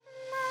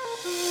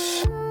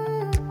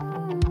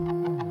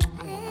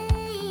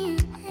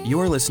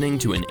You're listening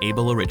to an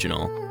Abel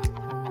original.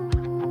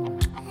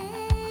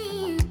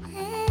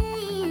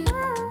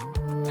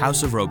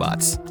 House of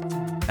Robots,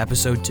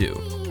 Episode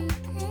 2.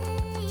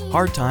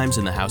 Hard Times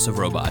in the House of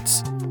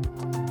Robots.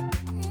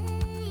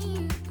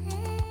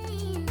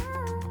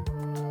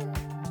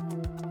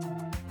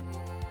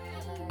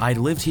 I'd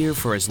lived here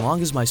for as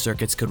long as my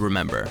circuits could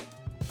remember.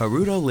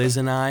 Haruto, Liz,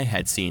 and I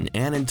had seen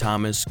Anne and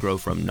Thomas grow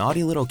from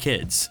naughty little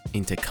kids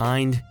into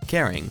kind,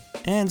 caring,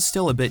 and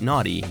still a bit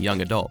naughty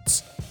young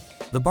adults.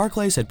 The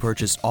Barclays had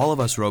purchased all of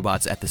us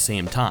robots at the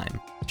same time,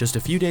 just a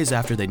few days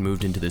after they'd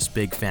moved into this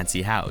big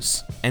fancy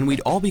house, and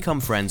we'd all become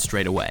friends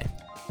straight away.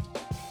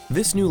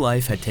 This new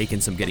life had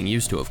taken some getting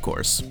used to, of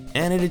course,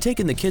 and it had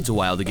taken the kids a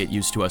while to get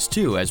used to us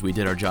too as we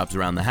did our jobs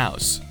around the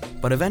house,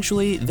 but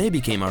eventually they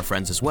became our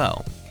friends as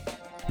well.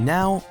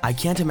 Now, I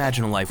can't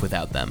imagine a life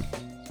without them.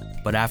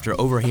 But after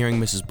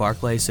overhearing Mrs.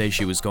 Barclay say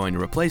she was going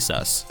to replace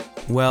us,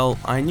 well,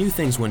 I knew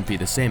things wouldn't be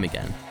the same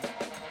again.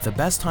 The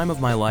best time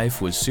of my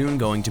life was soon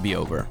going to be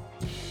over.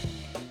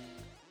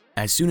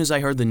 As soon as I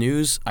heard the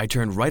news, I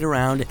turned right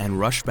around and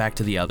rushed back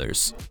to the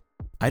others.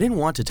 I didn't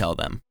want to tell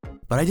them,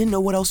 but I didn't know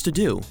what else to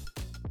do.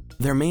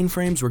 Their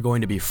mainframes were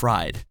going to be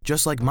fried,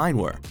 just like mine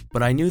were,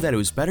 but I knew that it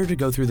was better to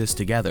go through this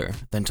together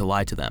than to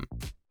lie to them.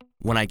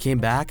 When I came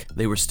back,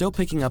 they were still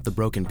picking up the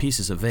broken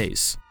pieces of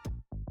vase.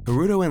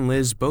 Haruto and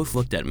Liz both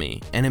looked at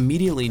me and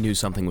immediately knew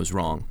something was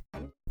wrong.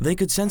 They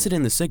could sense it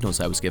in the signals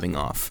I was giving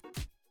off.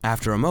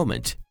 After a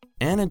moment,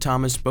 Anne and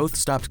Thomas both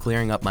stopped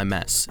clearing up my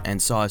mess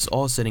and saw us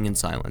all sitting in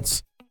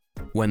silence.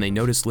 When they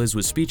noticed Liz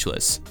was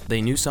speechless,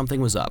 they knew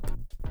something was up.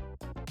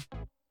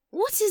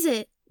 What is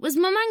it? Was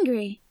Mum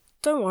angry?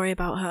 Don't worry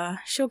about her.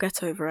 She'll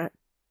get over it.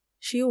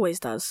 She always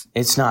does.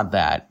 It's not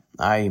that.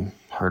 I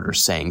heard her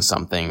saying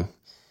something.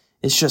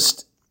 It's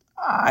just,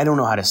 I don't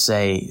know how to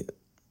say.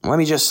 Let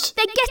me just...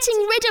 They're getting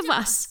rid of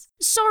us!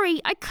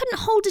 Sorry, I couldn't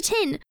hold it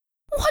in.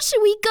 What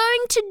are we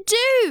going to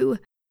do?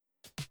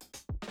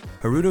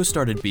 Haruto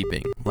started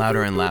beeping,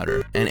 louder and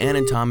louder, and Anne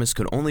and Thomas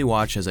could only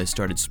watch as I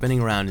started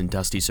spinning around in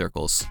dusty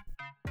circles.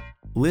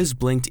 Liz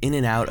blinked in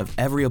and out of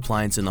every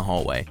appliance in the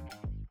hallway.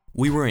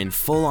 We were in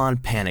full-on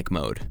panic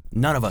mode.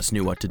 None of us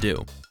knew what to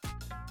do.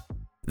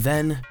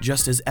 Then,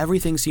 just as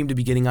everything seemed to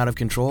be getting out of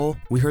control,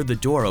 we heard the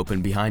door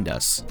open behind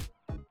us.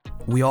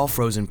 We all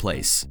froze in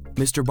place.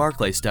 Mr.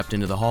 Barclay stepped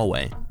into the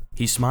hallway.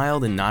 He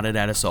smiled and nodded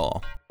at us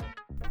all.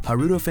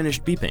 Haruto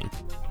finished beeping.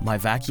 My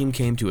vacuum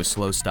came to a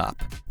slow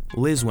stop.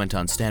 Liz went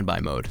on standby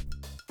mode.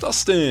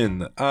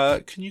 Dustin,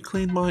 can you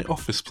clean my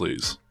office,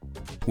 please?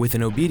 With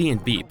an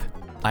obedient beep,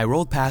 I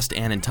rolled past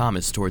Anne and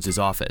Thomas towards his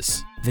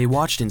office. They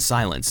watched in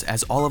silence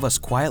as all of us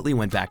quietly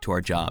went back to our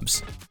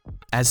jobs.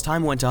 As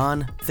time went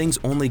on, things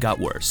only got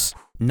worse.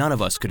 None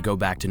of us could go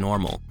back to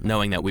normal,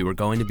 knowing that we were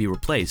going to be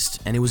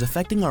replaced, and it was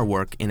affecting our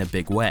work in a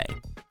big way.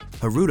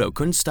 Haruto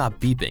couldn't stop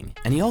beeping,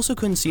 and he also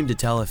couldn't seem to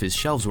tell if his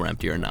shelves were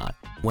empty or not.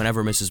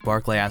 Whenever Mrs.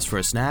 Barclay asked for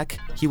a snack,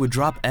 he would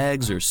drop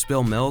eggs or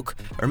spill milk,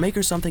 or make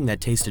her something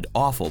that tasted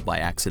awful by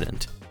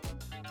accident.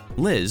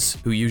 Liz,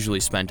 who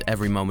usually spent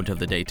every moment of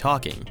the day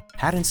talking,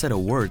 hadn't said a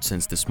word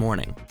since this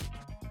morning.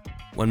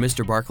 When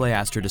Mr. Barclay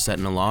asked her to set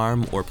an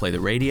alarm, or play the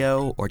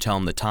radio, or tell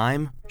him the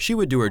time, she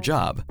would do her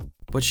job,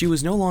 but she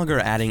was no longer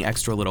adding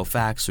extra little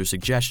facts or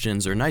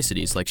suggestions or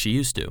niceties like she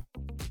used to.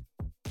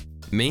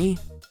 Me?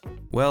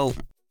 Well,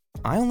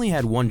 I only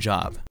had one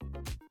job,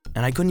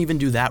 and I couldn't even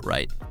do that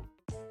right.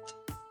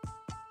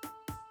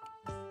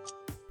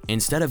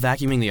 Instead of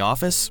vacuuming the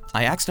office,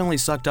 I accidentally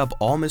sucked up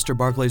all Mr.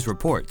 Barclay's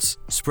reports,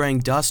 spraying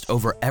dust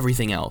over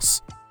everything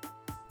else.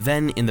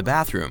 Then, in the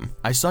bathroom,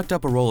 I sucked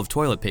up a roll of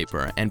toilet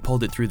paper and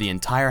pulled it through the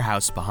entire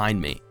house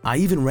behind me. I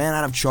even ran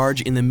out of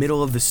charge in the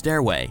middle of the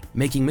stairway,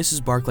 making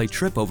Mrs. Barclay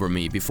trip over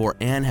me before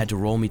Anne had to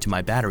roll me to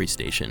my battery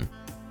station.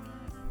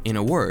 In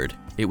a word,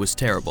 it was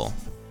terrible.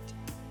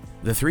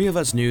 The three of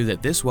us knew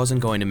that this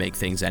wasn't going to make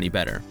things any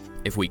better.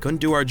 If we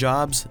couldn't do our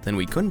jobs, then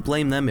we couldn't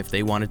blame them if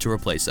they wanted to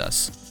replace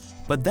us.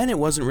 But then it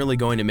wasn't really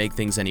going to make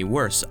things any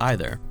worse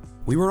either.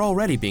 We were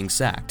already being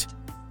sacked.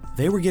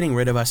 They were getting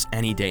rid of us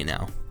any day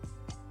now.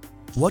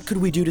 What could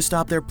we do to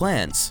stop their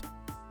plans?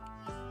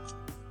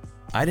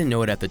 I didn't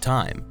know it at the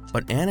time,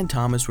 but Anne and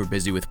Thomas were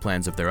busy with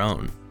plans of their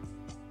own.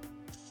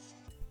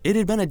 It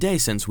had been a day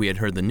since we had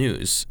heard the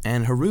news,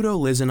 and Haruto,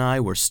 Liz, and I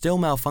were still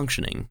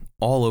malfunctioning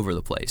all over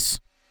the place.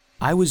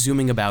 I was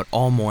zooming about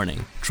all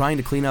morning, trying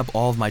to clean up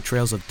all of my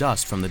trails of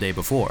dust from the day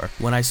before,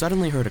 when I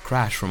suddenly heard a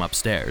crash from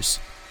upstairs.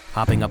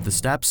 Hopping up the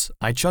steps,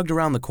 I chugged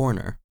around the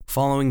corner,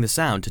 following the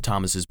sound to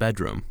Thomas's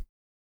bedroom.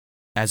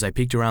 As I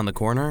peeked around the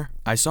corner,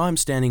 I saw him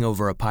standing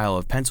over a pile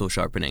of pencil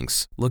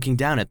sharpenings, looking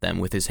down at them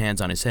with his hands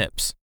on his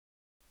hips.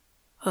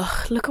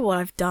 Ugh, look at what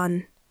I've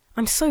done.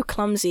 I'm so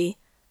clumsy.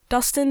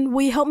 Dustin,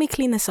 will you help me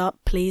clean this up,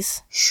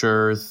 please?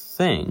 Sure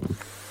thing.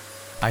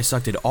 I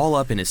sucked it all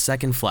up in his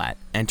second flat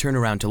and turned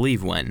around to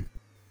leave when...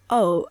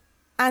 Oh,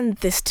 and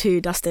this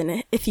too,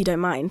 Dustin, if you don't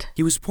mind.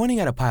 He was pointing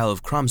at a pile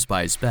of crumbs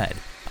by his bed.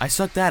 I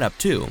sucked that up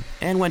too,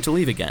 and went to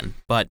leave again,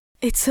 but...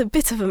 It's a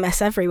bit of a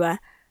mess everywhere.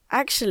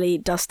 Actually,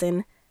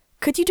 Dustin,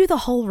 could you do the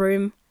whole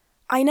room?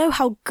 I know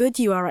how good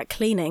you are at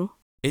cleaning.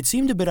 It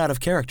seemed a bit out of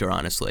character,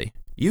 honestly.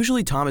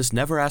 Usually Thomas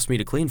never asked me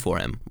to clean for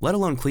him, let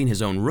alone clean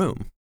his own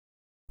room.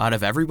 Out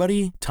of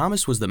everybody,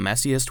 Thomas was the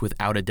messiest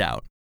without a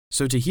doubt,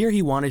 so to hear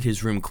he wanted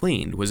his room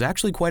cleaned was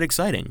actually quite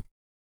exciting.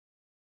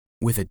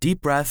 With a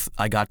deep breath,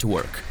 I got to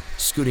work,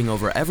 scooting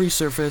over every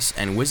surface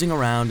and whizzing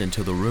around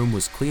until the room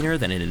was cleaner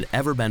than it had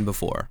ever been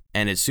before.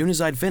 And as soon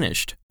as I'd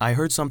finished, I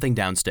heard something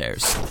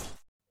downstairs.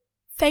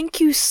 Thank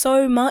you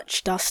so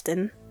much,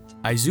 Dustin.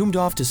 I zoomed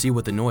off to see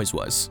what the noise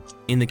was.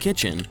 In the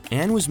kitchen,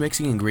 Anne was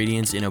mixing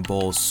ingredients in a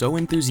bowl so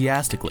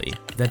enthusiastically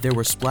that there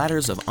were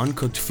splatters of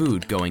uncooked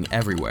food going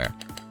everywhere.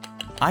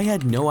 I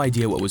had no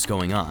idea what was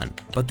going on,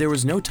 but there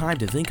was no time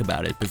to think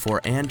about it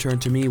before Anne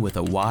turned to me with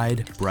a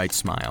wide, bright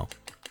smile.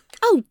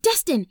 Oh,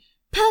 Dustin,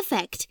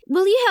 perfect.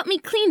 Will you help me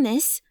clean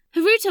this?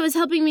 Haruto is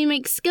helping me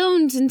make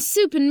scones and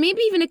soup and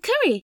maybe even a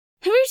curry.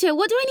 Haruto,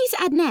 what do I need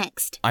to add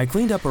next? I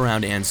cleaned up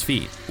around Anne's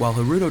feet, while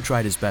Haruto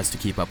tried his best to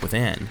keep up with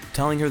Anne,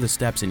 telling her the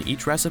steps in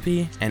each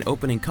recipe and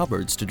opening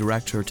cupboards to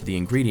direct her to the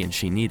ingredients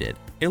she needed.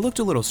 It looked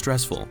a little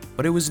stressful,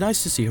 but it was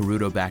nice to see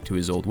Haruto back to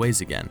his old ways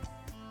again.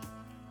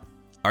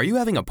 Are you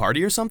having a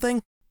party or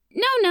something?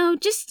 No,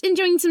 just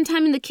enjoying some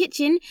time in the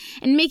kitchen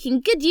and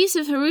making good use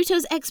of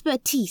Haruto's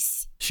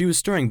expertise. She was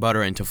stirring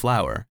butter into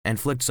flour and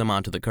flicked some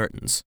onto the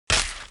curtains.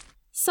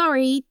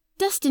 Sorry,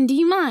 Dustin, do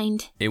you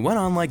mind? It went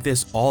on like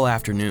this all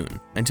afternoon,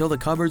 until the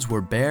cupboards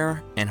were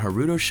bare and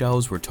Haruto's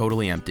shelves were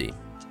totally empty.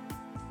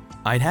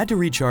 I'd had to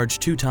recharge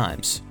 2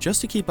 times,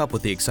 just to keep up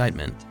with the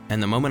excitement,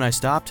 and the moment I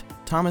stopped,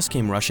 Thomas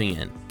came rushing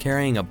in,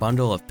 carrying a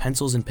bundle of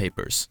pencils and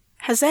papers.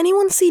 Has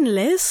anyone seen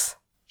Liz?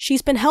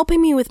 She's been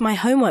helping me with my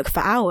homework for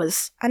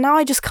hours, and now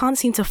I just can't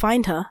seem to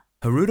find her.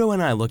 Haruto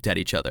and I looked at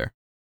each other.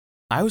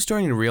 I was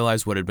starting to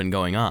realize what had been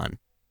going on.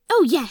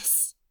 Oh,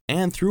 yes.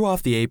 Anne threw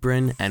off the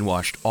apron and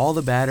washed all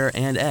the batter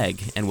and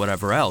egg and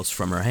whatever else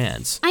from her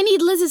hands. I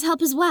need Liz's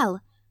help as well.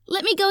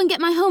 Let me go and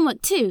get my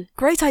homework too.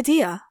 Great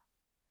idea.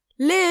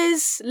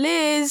 Liz,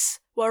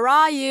 where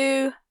are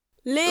you?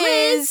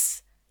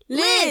 Liz!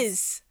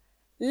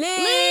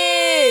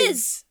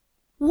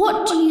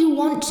 What do you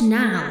want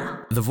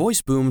now? The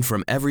voice boomed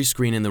from every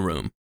screen in the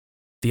room.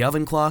 The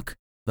oven clock,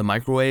 the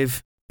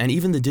microwave, and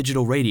even the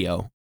digital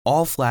radio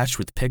all flashed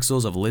with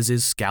pixels of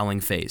Liz's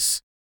scowling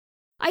face.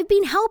 I've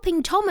been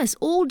helping Thomas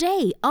all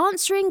day,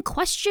 answering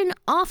question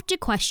after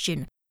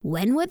question.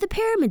 When were the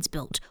pyramids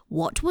built?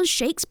 What was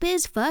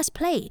Shakespeare's first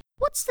play?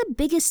 What's the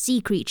biggest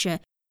sea creature?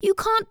 You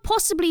can't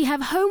possibly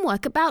have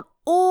homework about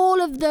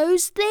all of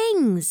those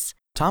things.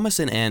 Thomas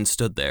and Anne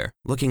stood there,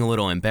 looking a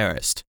little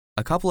embarrassed.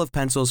 A couple of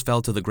pencils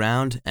fell to the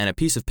ground, and a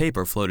piece of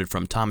paper floated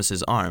from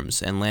Thomas's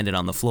arms and landed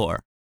on the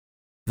floor.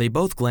 They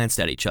both glanced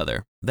at each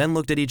other, then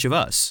looked at each of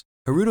us.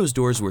 Haruto's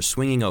doors were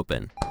swinging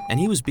open, and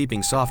he was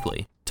beeping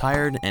softly,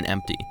 tired and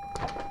empty.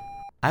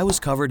 I was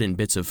covered in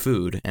bits of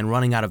food and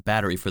running out of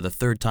battery for the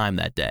 3rd time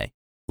that day.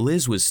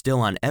 Liz was still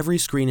on every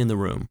screen in the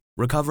room,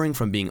 recovering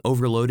from being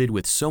overloaded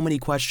with so many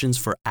questions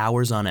for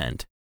hours on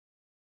end.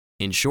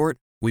 In short,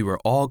 we were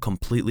all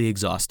completely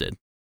exhausted.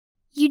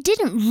 You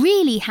didn't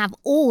really have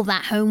all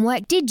that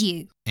homework, did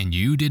you? And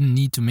you didn't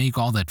need to make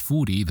all that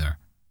food either.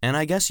 And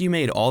I guess you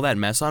made all that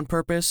mess on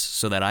purpose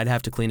so that I'd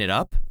have to clean it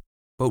up?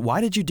 But why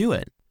did you do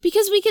it?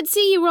 Because we could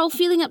see you were all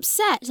feeling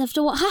upset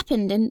after what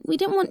happened, and we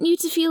didn't want you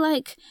to feel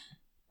like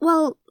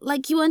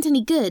you weren't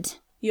any good.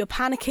 You're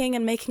panicking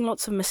and making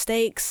lots of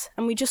mistakes,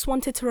 and we just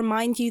wanted to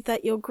remind you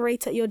that you're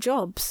great at your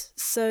jobs.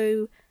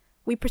 So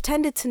we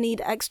pretended to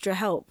need extra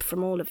help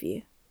from all of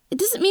you. It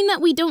doesn't mean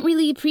that we don't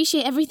really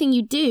appreciate everything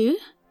you do.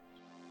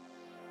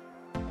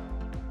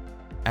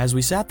 As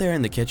we sat there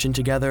in the kitchen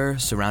together,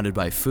 surrounded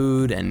by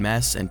food and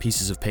mess and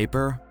pieces of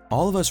paper,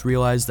 all of us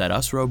realized that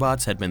us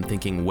robots had been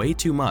thinking way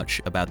too much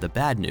about the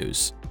bad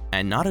news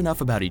and not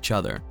enough about each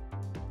other.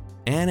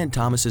 Anne and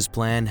Thomas's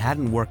plan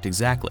hadn't worked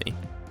exactly,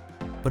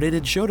 but it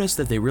had showed us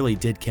that they really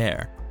did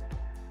care.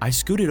 I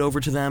scooted over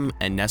to them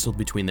and nestled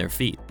between their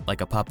feet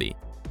like a puppy.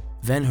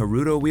 Then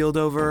Haruto wheeled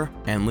over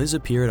and Liz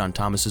appeared on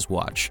Thomas's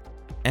watch,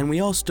 and we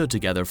all stood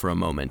together for a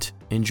moment,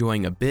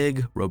 enjoying a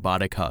big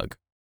robotic hug.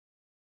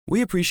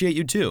 We appreciate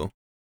you too,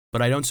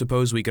 but I don't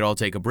suppose we could all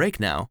take a break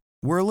now.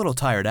 We're a little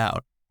tired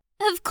out.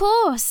 Of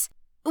course.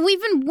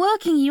 We've been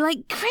working you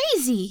like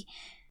crazy.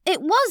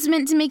 It was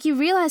meant to make you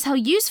realize how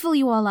useful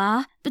you all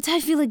are, but I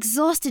feel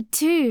exhausted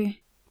too.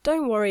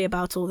 Don't worry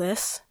about all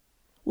this.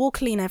 We'll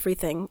clean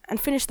everything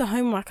and finish the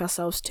homework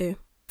ourselves too.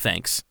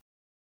 Thanks.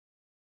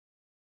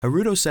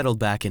 Haruto settled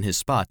back in his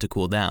spot to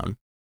cool down.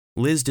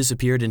 Liz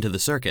disappeared into the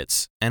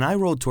circuits, and I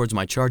rolled towards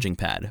my charging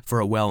pad for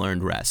a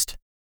well-earned rest.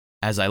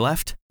 As I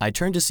left, I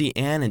turned to see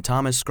Anne and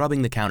Thomas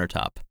scrubbing the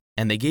countertop,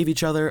 and they gave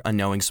each other a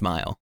knowing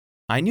smile.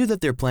 I knew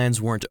that their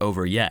plans weren't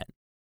over yet.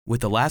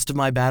 With the last of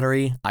my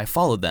battery, I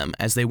followed them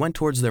as they went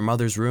towards their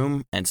mother's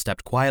room and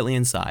stepped quietly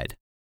inside.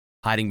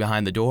 Hiding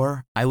behind the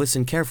door, I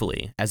listened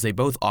carefully as they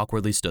both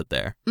awkwardly stood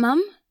there.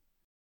 Mum?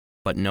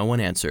 But no one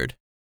answered.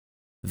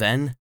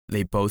 Then,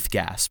 they both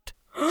gasped.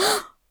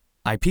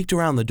 I peeked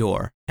around the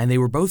door, and they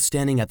were both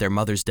standing at their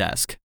mother's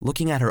desk,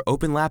 looking at her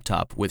open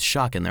laptop with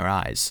shock in their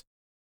eyes.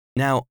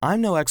 Now,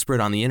 I'm no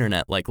expert on the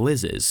internet like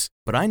Liz is,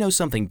 but I know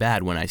something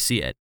bad when I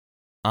see it.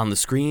 On the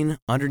screen,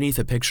 underneath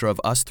a picture of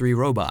us 3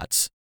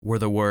 robots, were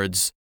the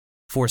words,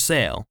 "For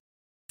sale,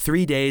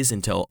 3 days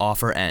until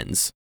offer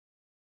ends."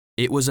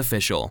 It was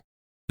official.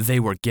 They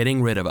were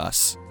getting rid of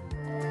us.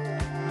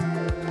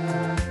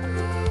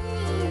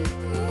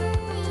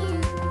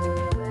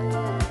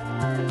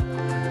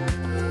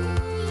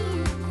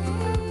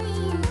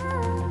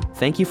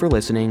 Thank you for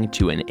listening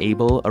to an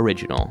Abel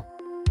original.